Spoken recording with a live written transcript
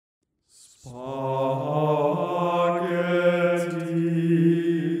Spaghetti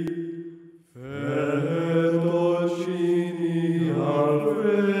fettuccine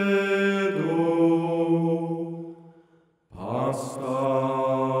alfredo pasta.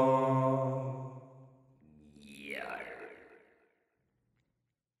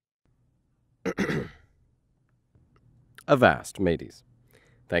 Avast, mateys.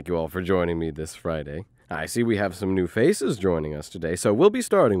 Thank you all for joining me this Friday. I see we have some new faces joining us today, so we'll be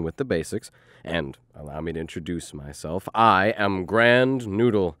starting with the basics. And allow me to introduce myself. I am Grand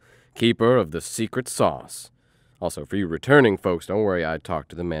Noodle, keeper of the secret sauce. Also, for you returning folks, don't worry, I talked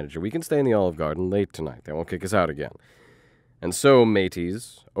to the manager. We can stay in the Olive Garden late tonight. They won't kick us out again. And so,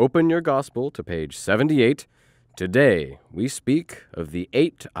 mateys, open your gospel to page 78. Today, we speak of the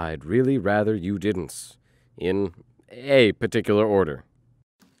 8 I'd really rather you didn't, in a particular order.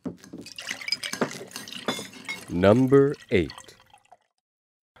 Number 8.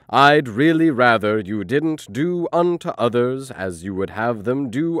 I'd really rather you didn't do unto others as you would have them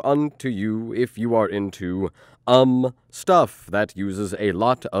do unto you if you are into, stuff that uses a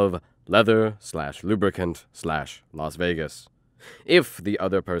lot of leather/lubricant/Las Vegas. If the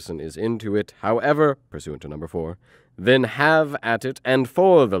other person is into it, however, pursuant to number 4, then have at it, and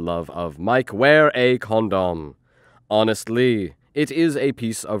for the love of Mike, wear a condom. Honestly, it is a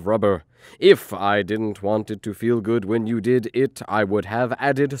piece of rubber. If I didn't want it to feel good when you did it, I would have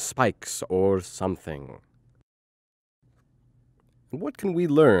added spikes or something. What can we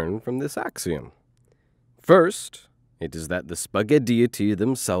learn from this axiom? First, it is that the spaghetti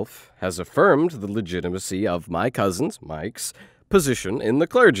themselves has affirmed the legitimacy of my cousin's, Mike's, position in the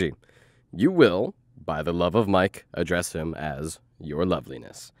clergy. You will, by the love of Mike, address him as your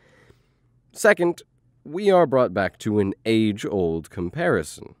loveliness. Second, we are brought back to an age-old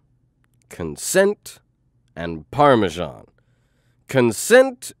comparison. Consent and Parmesan.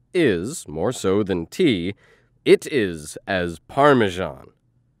 Consent is, more so than tea, it is as Parmesan.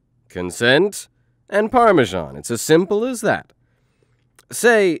 Consent and Parmesan. It's as simple as that.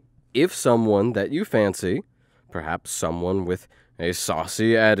 Say, if someone that you fancy, perhaps someone with a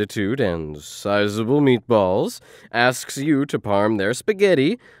saucy attitude and sizable meatballs, asks you to parm their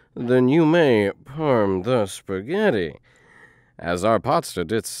spaghetti, then you may parm the spaghetti. As our potster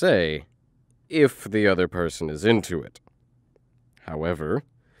did say, if the other person is into it. However,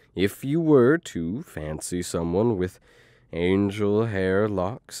 if you were to fancy someone with angel hair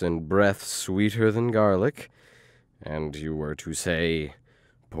locks and breath sweeter than garlic, and you were to say,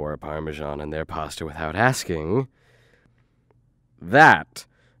 pour Parmesan in their pasta without asking, that,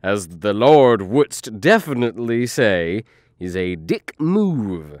 as the Lord wouldst definitely say, is a dick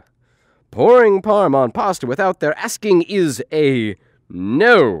move. Pouring parm on pasta without their asking is a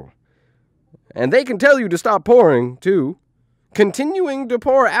no. And they can tell you to stop pouring, too. Continuing to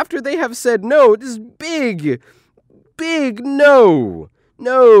pour after they have said no is big no.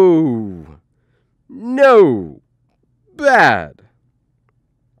 No. No. Bad.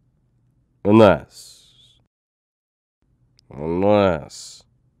 Unless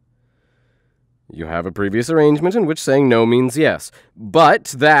you have a previous arrangement in which saying no means yes. But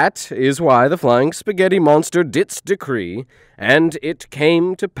that is why the flying spaghetti monster didst decree, and it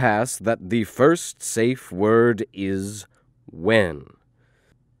came to pass that the first safe word is when.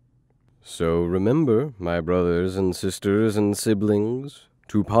 So remember, my brothers and sisters and siblings,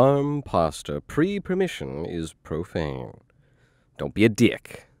 to parm pasta pre-permission is profane. Don't be a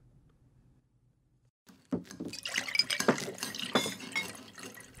dick.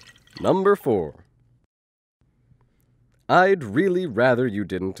 Number 4. I'd really rather you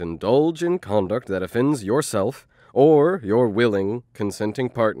didn't indulge in conduct that offends yourself or your willing, consenting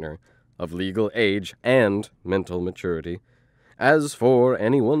partner of legal age and mental maturity. As for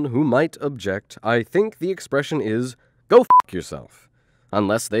anyone who might object, I think the expression is, go f*** yourself,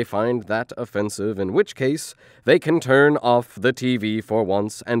 unless they find that offensive, in which case they can turn off the TV for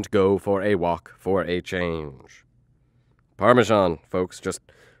once and go for a walk for a change. Parmesan, folks, just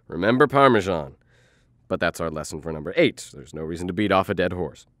remember Parmesan. But that's our lesson for number 8. There's no reason to beat off a dead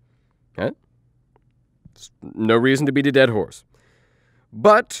horse. Huh? No reason to beat a dead horse.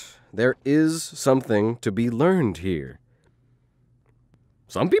 But there is something to be learned here.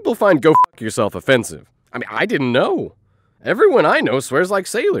 Some people find go f*** yourself offensive. I mean, I didn't know. Everyone I know swears like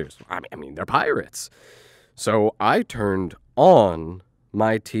sailors. I mean, they're pirates. So I turned on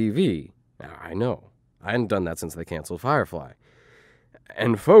my TV. Now, I know. I hadn't done that since they canceled Firefly.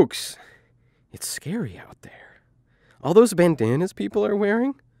 And folks, it's scary out there. All those bandanas people are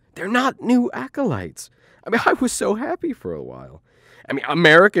wearing, they're not new acolytes. I mean, I was so happy for a while. I mean,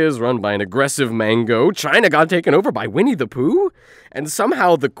 America is run by an aggressive mango. China got taken over by Winnie the Pooh. And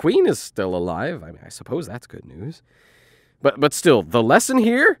somehow the Queen is still alive. I mean, I suppose that's good news. But still, the lesson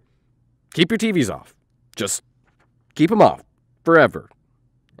here, keep your TVs off. Just keep them off forever.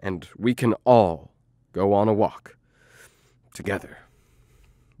 And we can all go on a walk together.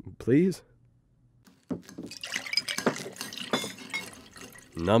 Please?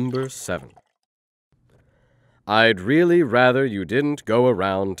 Number 7. I'd really rather you didn't go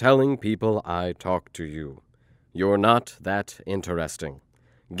around telling people I talk to you. You're not that interesting.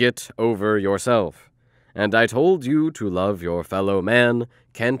 Get over yourself. And I told you to love your fellow man.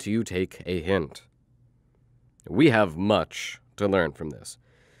 Can't you take a hint? We have much to learn from this.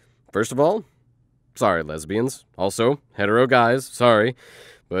 First of all, sorry, lesbians. Also, hetero guys, sorry.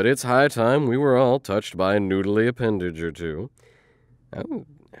 But it's high time we were all touched by a noodly appendage or two.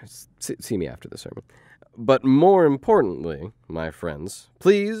 See me after the sermon. But more importantly, my friends,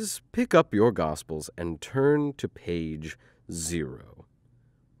 please pick up your Gospels and turn to page 0.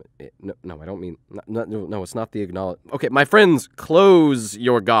 No, I don't mean... No, it's not the acknowledge... Okay, my friends, close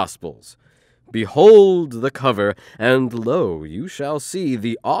your Gospels. Behold the cover, and lo, you shall see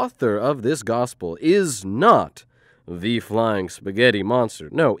the author of this Gospel is not the Flying Spaghetti Monster.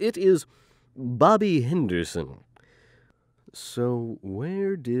 No, it is Bobby Henderson. So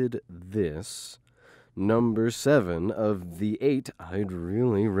where did this, number 7 of the 8 I'd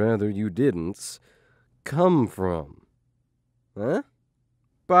really rather you didn't, come from? Huh?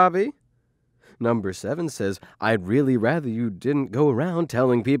 Bobby? Number 7 says, I'd really rather you didn't go around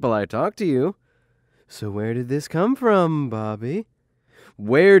telling people I talk to you. So where did this come from, Bobby?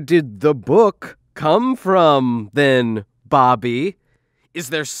 Where did the book come from, then, Bobby? Is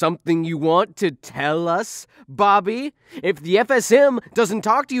there something you want to tell us, Bobby? If the FSM doesn't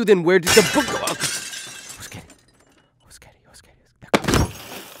talk to you, then where did the book go? I was kidding.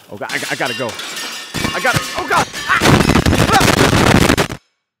 Oh, God, I gotta go. Oh, God!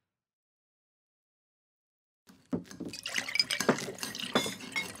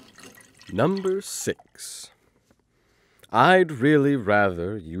 Number 6. I'd really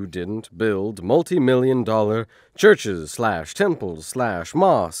rather you didn't build multi-million-dollar churches / temples /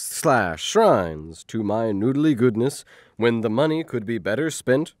 mosques / shrines to my noodly goodness when the money could be better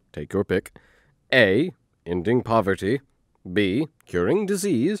spent, take your pick, A, ending poverty, B, curing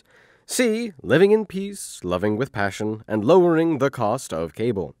disease, C, living in peace, loving with passion, and lowering the cost of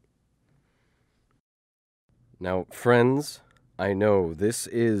cable. Now, friends, I know this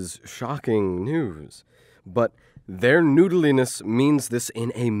is shocking news, but their noodliness means this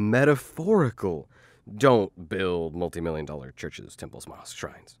in a metaphorical. Don't build multi-million-dollar churches, temples, mosques,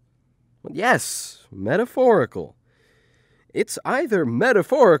 shrines. Well, yes, metaphorical. It's either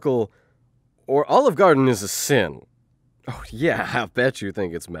metaphorical or Olive Garden is a sin. Oh, yeah, I bet you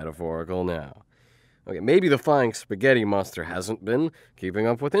think it's metaphorical now. Okay, maybe the Flying Spaghetti Monster hasn't been keeping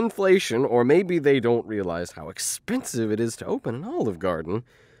up with inflation, or maybe they don't realize how expensive it is to open an Olive Garden.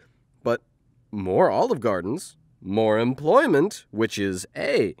 But more Olive Gardens, more employment, which is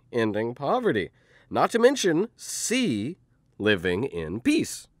A, ending poverty. Not to mention C, living in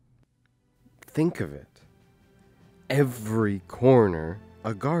peace. Think of it. Every corner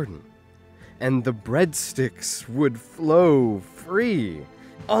a garden. And the breadsticks would flow free.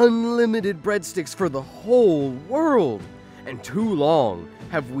 Unlimited breadsticks for the whole world. And too long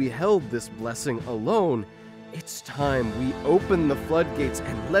have we held this blessing alone. It's time we open the floodgates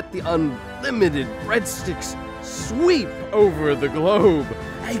and let the unlimited breadsticks sweep over the globe.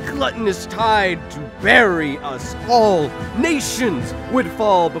 A gluttonous tide to bury us all. Nations would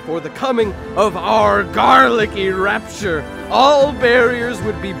fall before the coming of our garlicky rapture. All barriers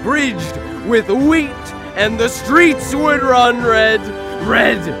would be bridged with wheat, and the streets would run red.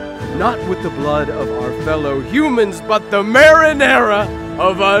 Red, not with the blood of our fellow humans, but the marinara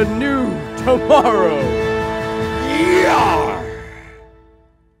of a new tomorrow. Yar!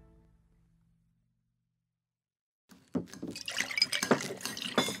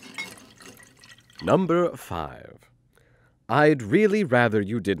 Number 5. I'd really rather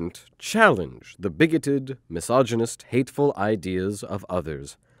you didn't challenge the bigoted, misogynist, hateful ideas of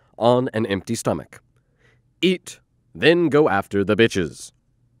others on an empty stomach. Eat, then go after the bitches.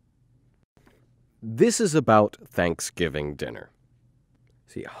 This is about Thanksgiving dinner.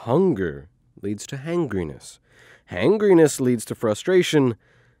 See, hunger leads to hangriness. Hangriness leads to frustration,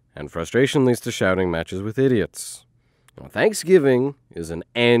 and frustration leads to shouting matches with idiots. Now, Thanksgiving is an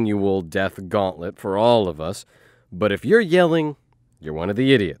annual death gauntlet for all of us, but if you're yelling, you're one of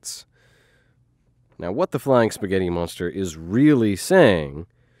the idiots. Now, what the Flying Spaghetti Monster is really saying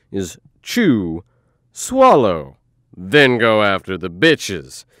is chew, swallow, then go after the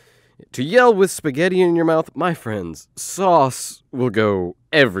bitches. To yell with spaghetti in your mouth, my friends, sauce will go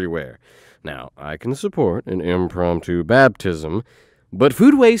everywhere. Now, I can support an impromptu baptism, but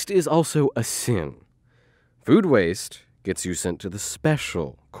food waste is also a sin. Food waste gets you sent to the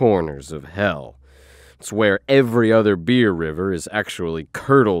special corners of hell. It's where every other beer river is actually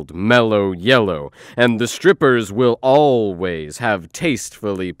curdled, mellow yellow, and the strippers will always have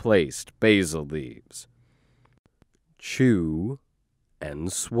tastefully placed basil leaves. Chew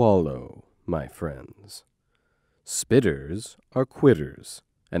and swallow, my friends. Spitters are quitters,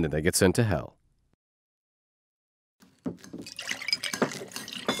 and then they get sent to hell.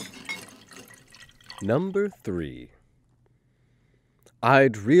 Number 3.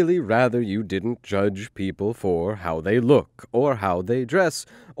 I'd really rather you didn't judge people for how they look, or how they dress,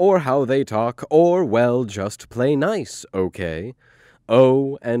 or how they talk, or, well, just play nice, okay?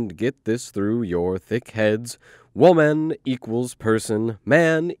 Oh, and get this through your thick heads. Woman equals person,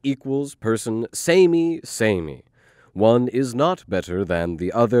 man equals person, samey. One is not better than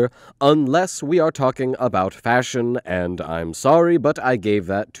the other, unless we are talking about fashion, and I'm sorry, but I gave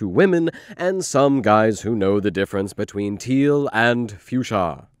that to women and some guys who know the difference between teal and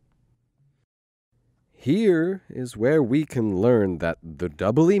fuchsia. Here is where we can learn that the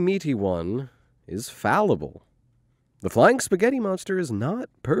doubly meaty one is fallible. The Flying Spaghetti Monster is not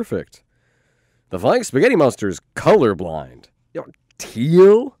perfect. The Flying Spaghetti Monster is colorblind.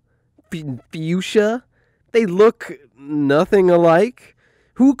 Teal? Fuchsia? They look nothing alike.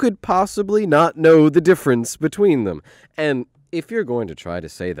 Who could possibly not know the difference between them? And if you're going to try to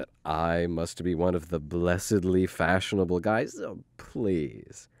say that I must be one of the blessedly fashionable guys, oh,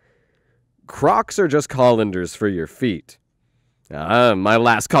 please. Crocs are just colanders for your feet. My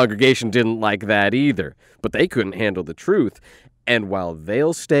last congregation didn't like that either, but they couldn't handle the truth. And while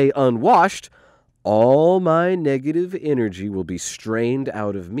they'll stay unwashed, all my negative energy will be strained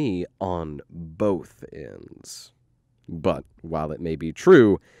out of me on both ends. But while it may be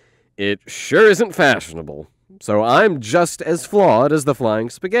true, it sure isn't fashionable. So I'm just as flawed as the Flying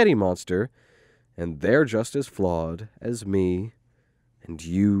Spaghetti Monster, and they're just as flawed as me, and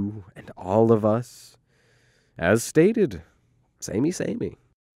you, and all of us. As stated, samey.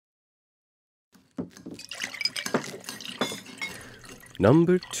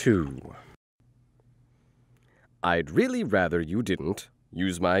 Number 2. I'd really rather you didn't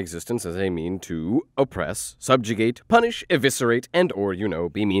use my existence as a mean to oppress, subjugate, punish, eviscerate, and or,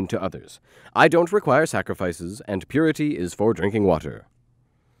 be mean to others. I don't require sacrifices, and purity is for drinking water.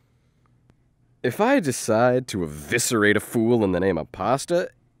 If I decide to eviscerate a fool in the name of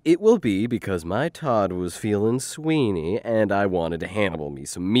pasta, it will be because my Todd was feeling Sweeney and I wanted to Hannibal me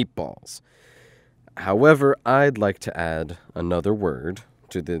some meatballs. However, I'd like to add another word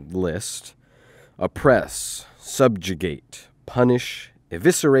to the list. Oppress, subjugate, punish,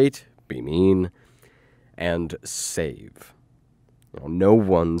 eviscerate, be mean, and save. No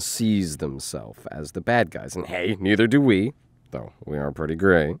one sees themselves as the bad guys, and hey, neither do we, though we are pretty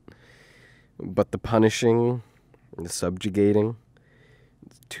gray. But the punishing, the subjugating,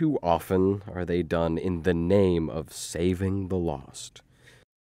 too often are they done in the name of saving the lost.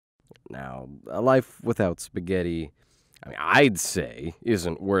 Now, a life without spaghetti, I'd say,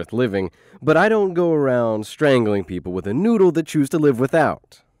 isn't worth living, but I don't go around strangling people with a noodle that choose to live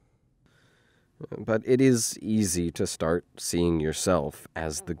without. But it is easy to start seeing yourself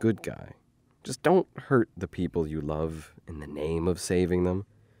as the good guy. Just don't hurt the people you love in the name of saving them.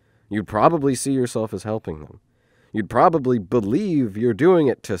 You'd probably see yourself as helping them. You'd probably believe you're doing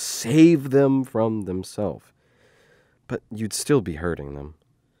it to save them from themselves. But you'd still be hurting them.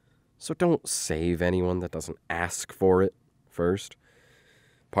 So don't save anyone that doesn't ask for it first.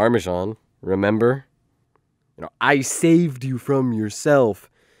 Parmesan, remember? I saved you from yourself.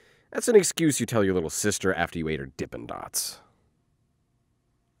 That's an excuse you tell your little sister after you ate her Dippin' Dots.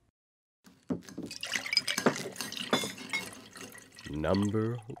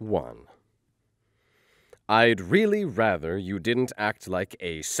 Number 1. I'd really rather you didn't act like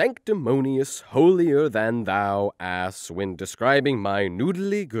a sanctimonious, holier-than-thou ass when describing my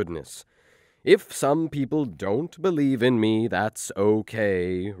noodly goodness. If some people don't believe in me, that's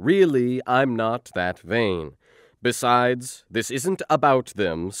okay. Really, I'm not that vain. Besides, this isn't about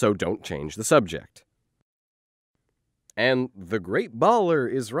them, so don't change the subject. And the great baller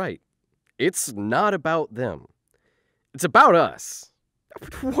is right. It's not about them. It's about us.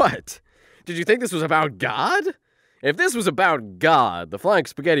 What? Did you think this was about God? If this was about God, the Flying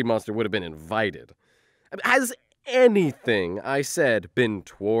Spaghetti Monster would have been invited. Has anything I said been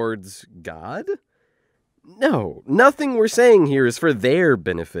towards God? No, nothing we're saying here is for their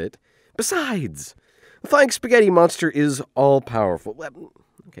benefit. Besides, The flying spaghetti monster is all-powerful.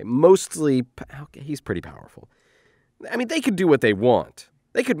 Okay, mostly... Okay, he's pretty powerful. I mean, they could do what they want.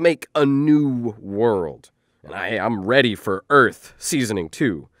 They could make a new world. And I'm ready for Earth Seasoning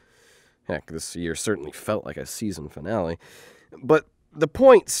 2. Heck, this year certainly felt like a season finale. But the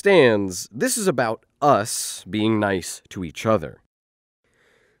point stands, this is about us being nice to each other.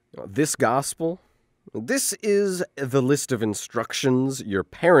 This gospel, this is the list of instructions your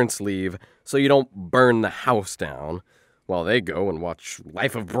parents leave so you don't burn the house down while they go and watch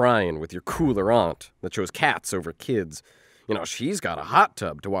Life of Brian with your cooler aunt that chose cats over kids. You know, she's got a hot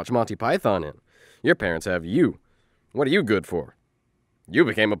tub to watch Monty Python in. Your parents have you. What are you good for? You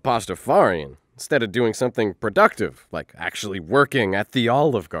became a Pastafarian instead of doing something productive, like actually working at the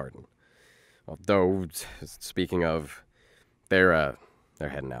Olive Garden. Although, speaking of, they're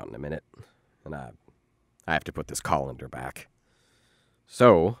heading out in a minute, and I have to put this colander back.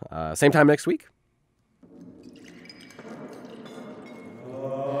 So, same time next week?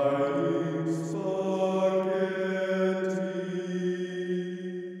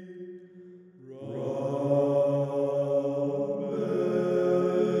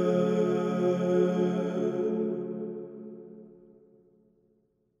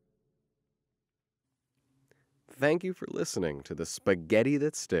 Thank you for listening to the Spaghetti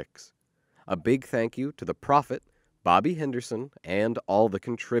That Sticks. A big thank you to the prophet, Bobby Henderson, and all the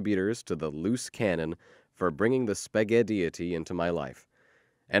contributors to the Loose Canon for bringing the spaghetti into my life.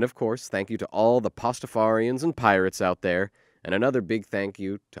 And of course, thank you to all the Pastafarians and pirates out there, and another big thank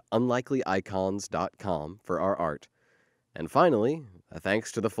you to unlikelyicons.com for our art. And finally, a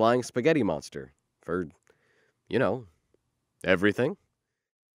thanks to the Flying Spaghetti Monster for, everything.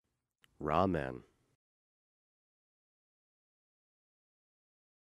 Ramen.